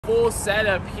Full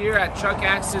setup here at Truck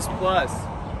Access Plus.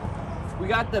 We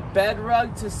got the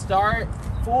BEDRUG to start,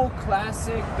 full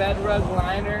classic BEDRUG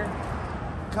liner,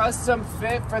 custom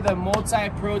fit for the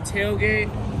multi-pro tailgate,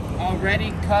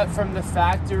 already cut from the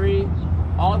factory.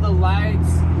 All the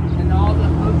lights and all the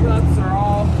hookups are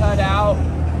all cut out.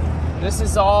 This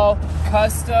is all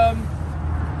custom.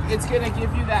 It's gonna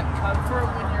give you that comfort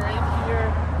when you're in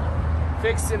here,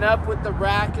 fixing up with the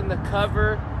rack and the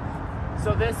cover.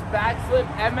 So this BAKFLIP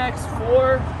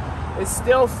Mx4 is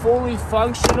still fully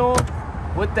functional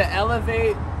with the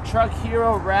Elevate Truck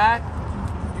Hero rack.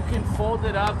 You can fold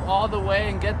it up all the way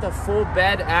and get the full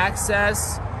bed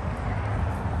access.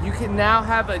 You can now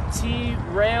have a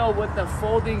T-rail with the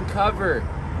folding cover.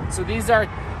 So these are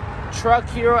Truck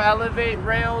Hero Elevate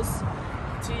rails,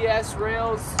 TS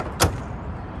rails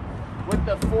with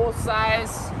the full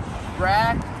size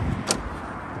rack.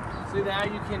 So now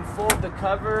you can fold the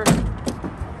cover.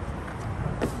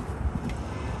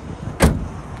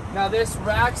 Now this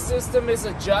rack system is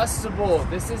adjustable.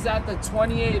 This is at the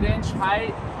 28-inch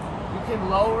height. You can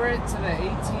lower it to the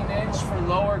 18-inch for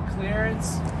lower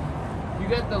clearance. You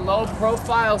get the low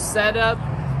profile setup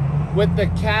with the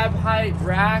cab height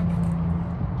rack,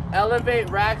 Elevate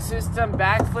rack system,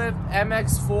 BAKFLIP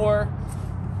Mx4.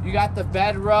 You got the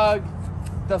BEDRUG,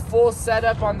 the full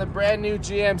setup on the brand new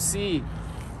GMC.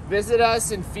 Visit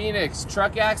us in Phoenix,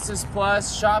 Truck Access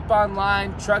Plus, shop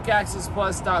online,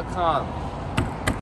 truckaccessplus.com.